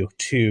inspire you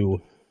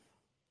to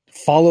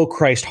follow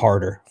Christ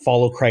harder,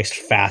 follow Christ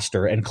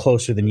faster and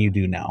closer than you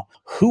do now,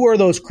 who are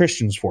those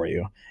Christians for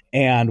you?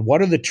 And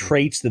what are the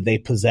traits that they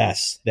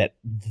possess that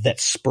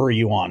spur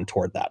you on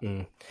toward that?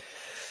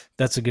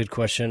 That's a good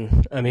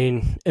question. I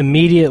mean,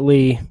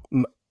 immediately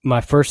my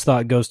first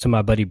thought goes to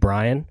my buddy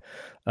Brian.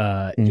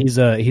 He's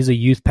a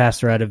youth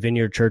pastor at a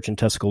Vineyard Church in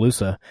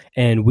Tuscaloosa,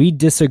 and we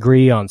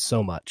disagree on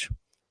so much.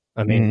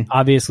 I mean,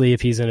 obviously,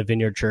 if he's in a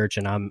Vineyard church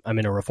and I'm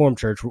in a Reformed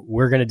church,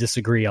 we're going to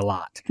disagree a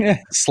lot.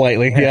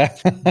 Slightly, yeah.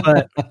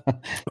 But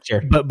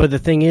sure. But the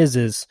thing is,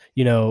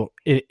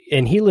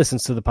 and he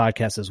listens to the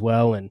podcast as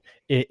well. And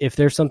if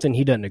there's something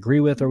he doesn't agree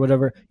with or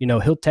whatever,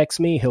 he'll text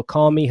me, he'll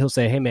call me, he'll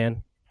say, "Hey,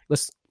 man,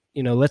 let's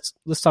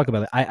talk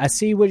about it. I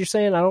see what you're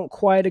saying. I don't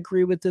quite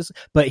agree with this,"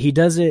 but he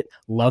does it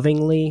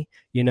lovingly,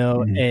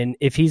 and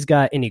if he's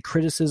got any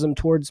criticism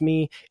towards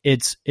me,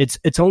 it's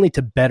only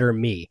to better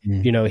me.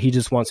 He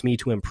just wants me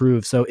to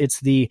improve. So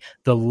it's the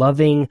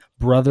loving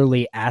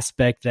brotherly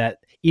aspect that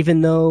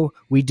even though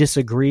we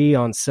disagree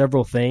on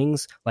several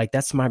things, like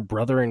that's my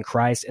brother in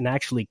Christ, and I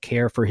actually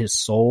care for his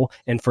soul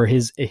and for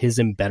his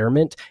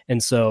embetterment.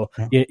 And so,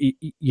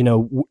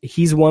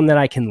 he's one that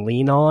I can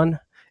lean on.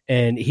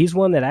 And he's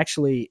one that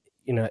actually,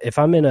 if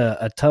I'm in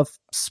a tough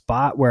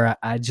spot where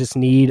I just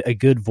need a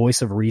good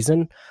voice of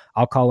reason,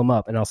 I'll call him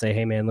up and I'll say,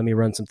 "Hey, man, let me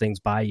run some things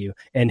by you."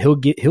 And he'll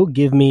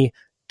give me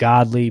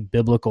godly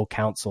biblical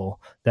counsel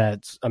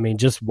that's,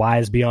 just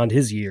wise beyond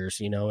his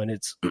years, and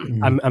it's,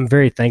 I'm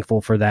very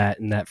thankful for that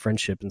and that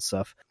friendship and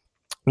stuff.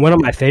 One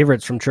of my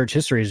favorites from church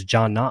history is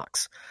John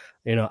Knox.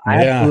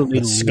 I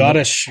absolutely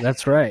Scottish.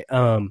 That's right.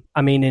 And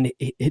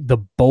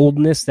the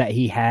boldness that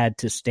he had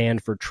to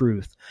stand for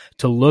truth,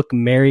 to look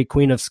Mary,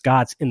 Queen of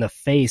Scots, in the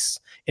face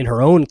in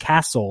her own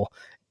castle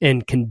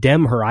and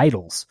condemn her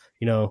idols.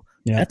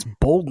 That's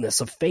boldness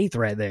of faith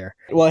right there.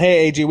 Well,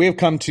 hey, AG, we have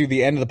come to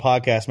the end of the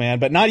podcast, man,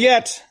 but not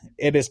yet.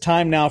 It is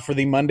time now for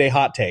the Monday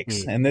hot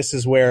takes. And this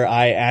is where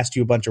I asked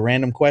you a bunch of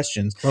random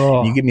questions.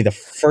 And you give me the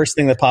first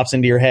thing that pops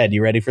into your head.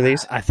 You ready for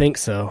these? I think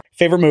so.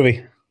 Favorite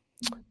movie?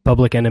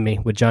 Public Enemy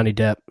with Johnny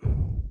Depp.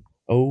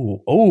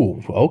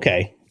 Oh,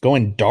 okay.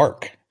 Going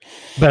dark.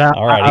 But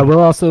I will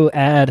also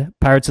add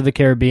Pirates of the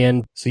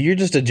Caribbean. So you're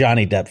just a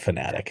Johnny Depp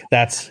fanatic.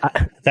 That's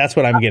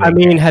what I'm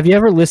getting. Have you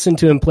ever listened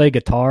to him play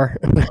guitar?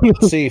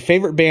 Let's see,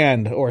 favorite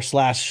band or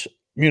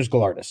 /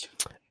 musical artist?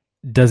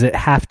 Does it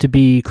have to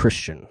be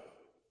Christian?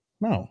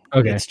 No.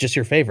 Okay. It's just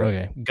your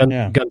favorite.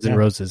 Okay. Guns N'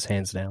 Roses,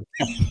 hands down.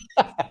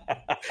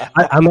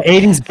 I'm an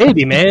 80s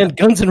baby, man.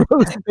 Guns N'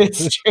 Roses.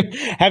 It's true.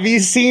 Have you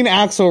seen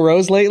Axl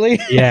Rose lately?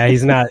 Yeah,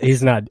 he's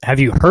not.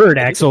 Have you heard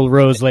Axl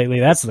Rose lately?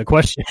 That's the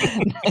question.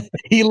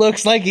 He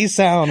looks like he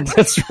sounds.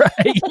 That's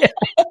right.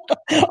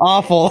 Yeah.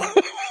 Awful.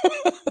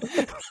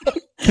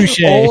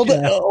 Touche. Old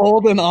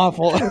and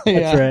awful. That's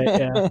right.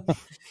 Yeah.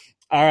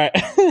 All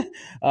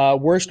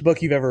right. Worst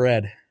book you've ever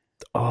read?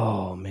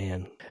 Oh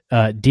man,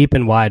 Deep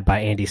and Wide by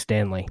Andy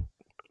Stanley.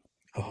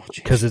 Oh,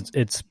 because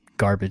it's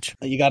garbage.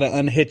 You got to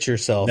unhitch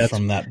yourself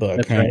from that book.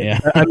 That's right. Yeah.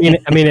 I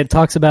mean, it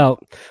talks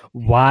about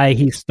why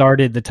he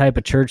started the type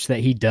of church that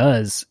he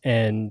does,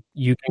 and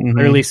you can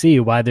clearly see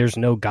why there's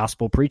no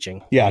gospel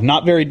preaching. Yeah,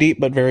 not very deep,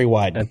 but very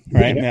wide.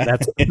 Right. Yeah,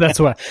 that's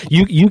why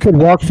you could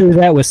walk through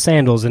that with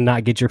sandals and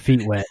not get your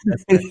feet wet.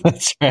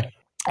 That's right.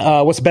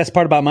 What's the best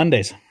part about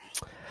Mondays?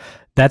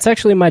 That's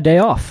actually my day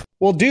off.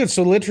 Well, dude,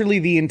 so literally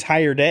the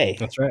entire day.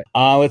 That's right.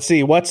 Let's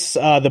see. What's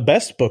the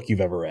best book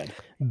you've ever read?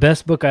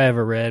 Best book I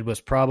ever read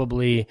was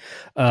probably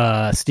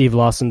Steve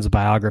Lawson's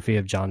biography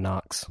of John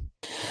Knox.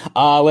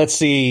 Let's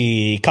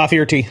see. Coffee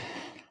or tea?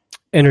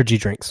 Energy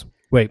drinks.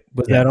 Wait,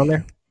 was that on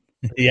there?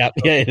 Yeah,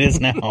 it is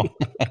now.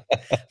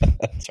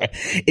 That's right.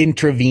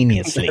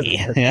 Intravenously.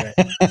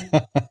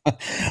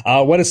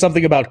 What is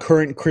something about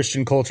current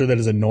Christian culture that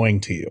is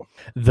annoying to you?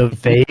 The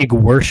vague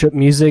worship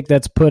music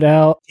that's put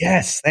out.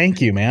 Yes, thank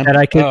you, man. That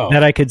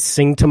I could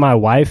sing to my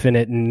wife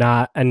and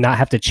not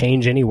have to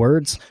change any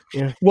words.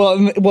 Yeah.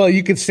 Well,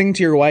 you could sing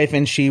to your wife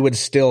and she would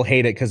still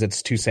hate it because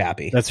it's too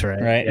sappy. That's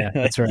right. Right. Yeah,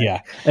 that's right.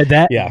 Yeah.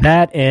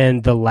 That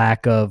and the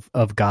lack of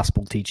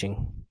gospel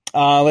teaching.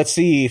 Let's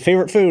see.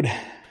 Favorite food?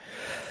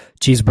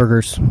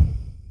 Cheeseburgers.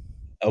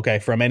 Okay,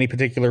 from any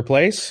particular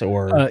place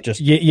or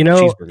just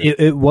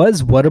it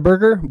was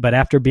Whataburger, but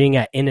after being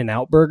at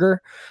In-N-Out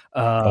Burger,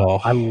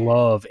 I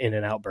love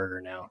In-N-Out Burger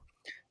now.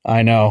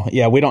 I know.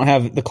 Yeah, we don't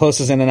have the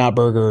closest In-N-Out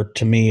Burger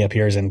to me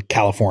appears in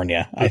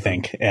California, I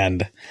think,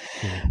 and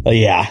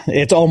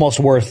it's almost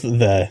worth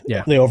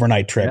the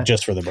overnight trip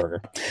just for the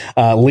burger.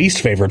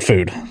 Least favorite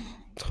food?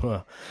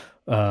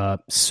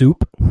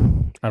 Soup.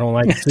 I don't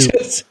like soup.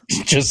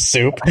 just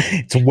soup.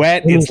 It's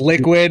wet. It's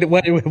liquid.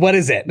 What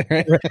is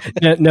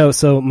it? No.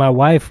 So my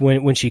wife,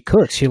 when she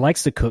cooks, she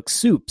likes to cook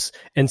soups,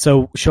 and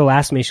so she'll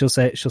ask me. She'll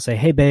say,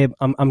 "Hey, babe,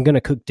 I'm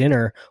gonna cook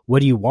dinner. What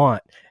do you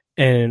want?"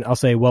 And I'll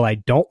say, "Well, I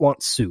don't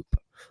want soup.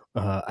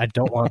 I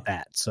don't want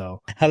that."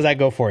 So how does that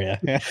go for you?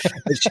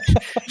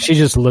 she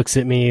just looks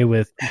at me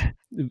with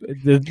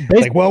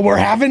like, "Well, we're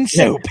having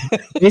soup."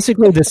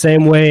 Basically the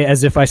same way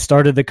as if I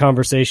started the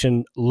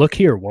conversation. Look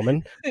here,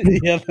 woman.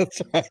 Yeah,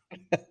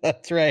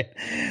 that's right.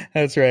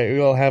 That's right. We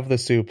will have the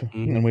soup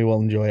and we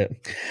will enjoy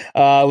it.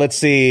 Let's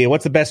see.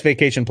 What's the best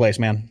vacation place,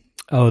 man?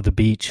 Oh, the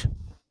beach.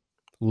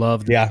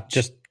 Love.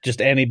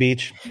 Just any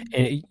beach.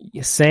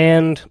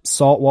 Sand,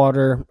 salt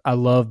water. I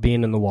love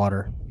being in the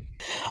water.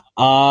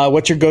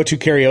 What's your go-to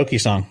karaoke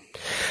song?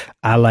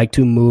 I like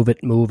to move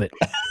it, move it.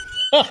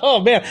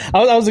 Oh man,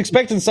 I was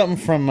expecting something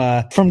from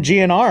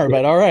GNR,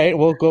 but all right,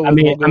 we'll go.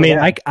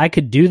 I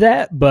could do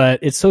that, but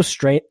it's so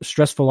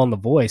stressful on the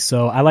voice.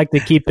 So I like to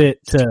keep it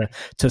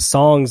to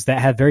songs that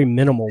have very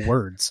minimal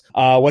words.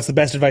 What's the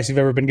best advice you've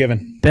ever been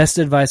given? Best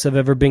advice I've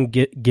ever been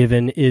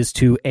given is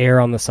to err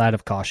on the side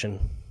of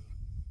caution.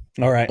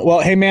 All right.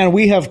 Well, hey, man,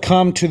 we have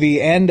come to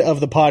the end of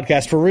the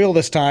podcast for real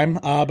this time.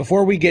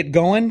 Before we get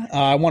going,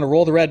 I want to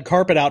roll the red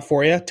carpet out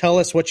for you. Tell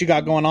us what you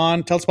got going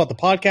on. Tell us about the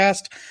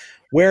podcast,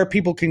 where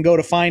people can go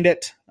to find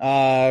it.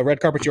 Red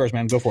carpet's yours,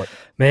 man. Go for it.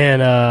 Man,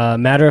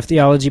 Matter of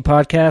Theology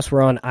podcast.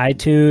 We're on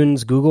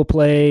iTunes, Google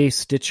Play,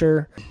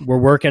 Stitcher. We're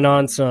working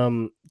on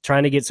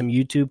trying to get some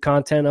YouTube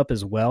content up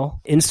as well.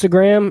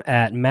 Instagram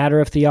at Matter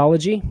of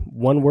Theology.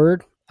 One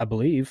word, I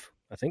believe.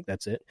 I think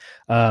that's it.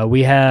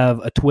 We have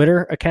a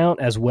Twitter account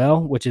as well,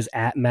 which is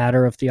at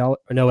Matter of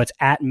Theology. No, it's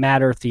at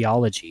Matter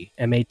Theology.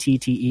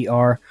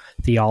 MATTER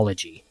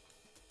Theology.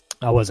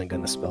 I wasn't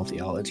going to spell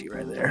theology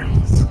right there.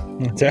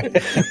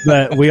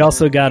 But we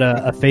also got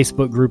a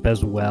Facebook group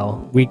as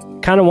well. We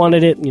kind of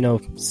wanted it,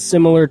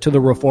 similar to the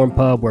Reform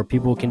Pub, where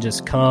people can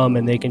just come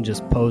and they can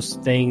just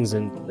post things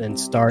and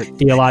start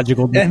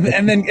theological and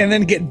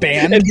then get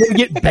banned. And then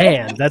get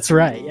banned. That's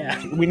right. Yeah.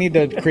 We need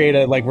to create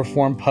a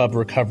Reform Pub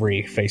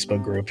recovery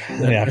Facebook group.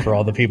 Yeah, for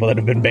all the people that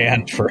have been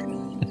banned for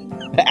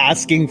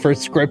asking for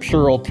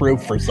scriptural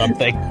proof for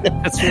something.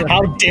 That's right.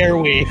 How dare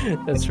we?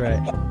 That's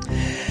right.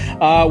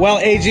 Well,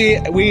 AG,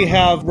 we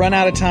have run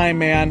out of time,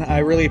 man. I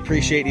really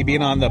appreciate you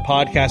being on the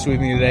podcast with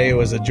me today. It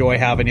was a joy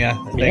having you.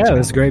 Thanks, it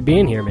was great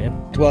being here,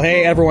 man. Well,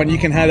 hey, everyone, you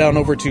can head on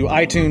over to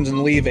iTunes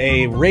and leave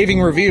a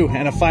raving review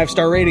and a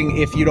 5-star rating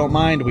if you don't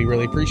mind. We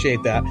really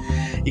appreciate that.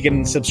 You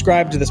can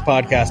subscribe to this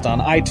podcast on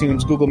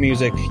iTunes, Google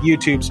Music,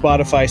 YouTube,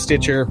 Spotify,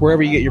 Stitcher,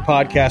 wherever you get your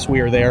podcasts, we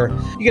are there.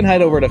 You can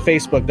head over to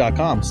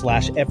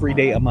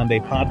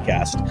facebook.com/everydayamonday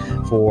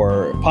podcast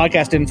for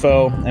podcast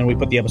info, and we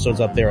put the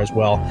episodes up there as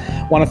well.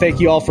 Want to thank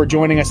you all for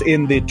joining us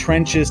in the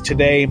trenches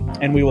today,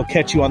 and we will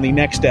catch you on the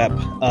next step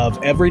of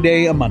Every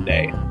Day a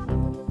Monday.